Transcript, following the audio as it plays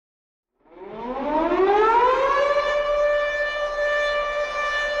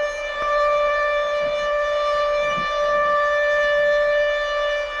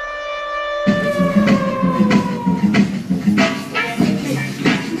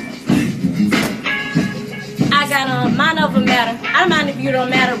matter. I don't mind if you don't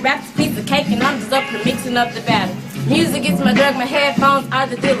matter. Rap's a piece of cake and I'm just up here mixing up the batter. Music is my drug, my headphones are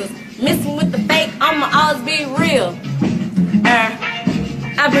the dealers. Missing with the fake, I'ma always be real.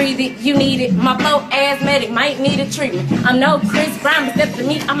 I breathe it, you need it. My flow asthmatic, might need a treatment. I'm no Chris Brown, but step to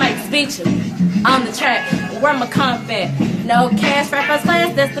me, I might speech you. On the track, where my comp at? No cash, rap first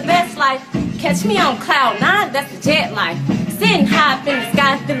class, that's the best life. Catch me on cloud 9, that's the jet life. Sitting high up in the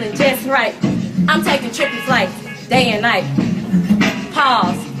sky, feeling just right. I'm taking trippy flights, day and night.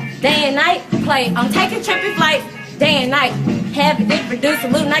 Pause, day and night, play. I'm taking trippy flights, day and night. Have a dick producer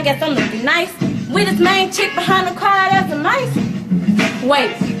looting, I guess I'm looking nice. With this main chick behind the crowd as a mice.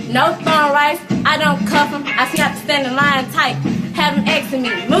 Wait, no throwing rice, I don't cuff him, I got to stand in line tight. Have him asking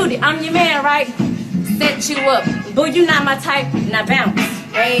me, Moody, I'm your man, right? Set you up, boo, you not my type, now bounce.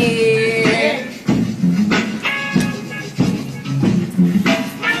 Hey.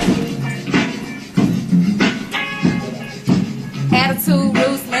 Attitude,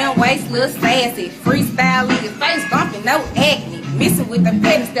 rude, slim waist, little sassy. Freestyle, leave your face bumping, no acne. Missing with the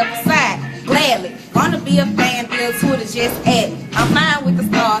pen, step aside, gladly. Wanna be a fan, Bill Twitter just add me. I'm flying with the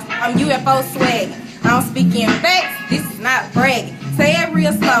stars, I'm UFO swagging. I don't speak in facts, this is not bragging. Say it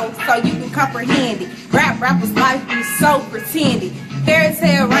real slow so you can comprehend it. Rappers' life be so pretendy. Fairy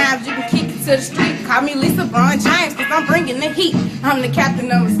tale rhymes, you can kick it to the street. Call me Lisa Bron James, cause I'm bringing the heat. I'm the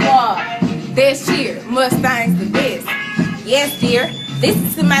captain of the squad. This year, Mustang's the best. Yes, dear, listen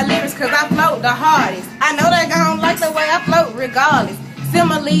to my lyrics cause I float the hardest. I know they gon' like the way I float regardless.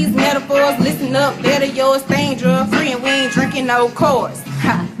 Similes, metaphors, listen up, better yours, staying drug free and we ain't drinking no chorus.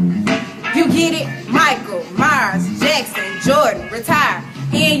 Ha. You get it? Michael, Myers, Jackson, Jordan, retire.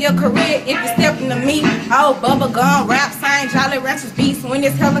 In your career, if you step into me, oh, bubble gum, rap, sign, Jolly Ranchers beats. When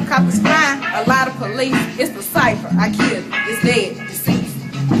this helicopter's flying, a lot of police. It's the Cypher, I killed it, it's dead, deceased.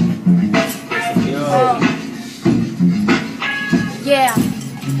 Yeah,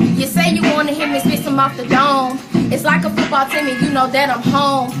 you say you wanna hear me spit some off the dome. It's like a football team and you know that I'm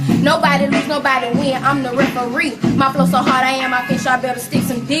home. Nobody lose, nobody win, I'm the referee. My flow so hard I am, I think y'all better stick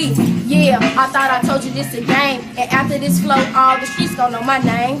some D. Yeah, I thought I told you this a game. And after this flow, all the streets gon' know my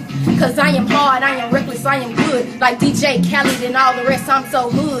name. Cause I am hard, I am reckless, I am good. Like DJ Khaled and all the rest, I'm so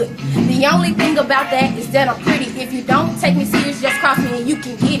hood. The only thing about that is that I'm pretty. If you don't take me serious, just cross me and you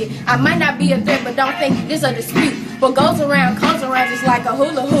can get it. I might not be a threat, but don't think this a dispute. What goes around comes around just like a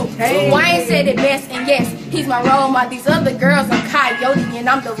hula hoop. Hey. Wayne said it best, and yes, he's my role model. These other girls are coyote, and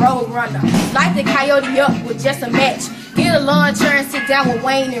I'm the road runner. Light the coyote up with just a match. Get a lawn chair and sit down with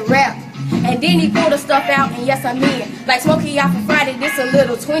Wayne and rap. And then he pulled the stuff out, and yes, I'm in. Like Smokey out for Friday, this a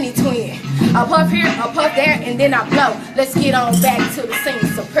little 20-twin. A puff here, a puff there, and then I blow. Let's get on back to the scene,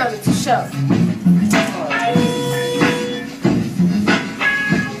 Superlative show.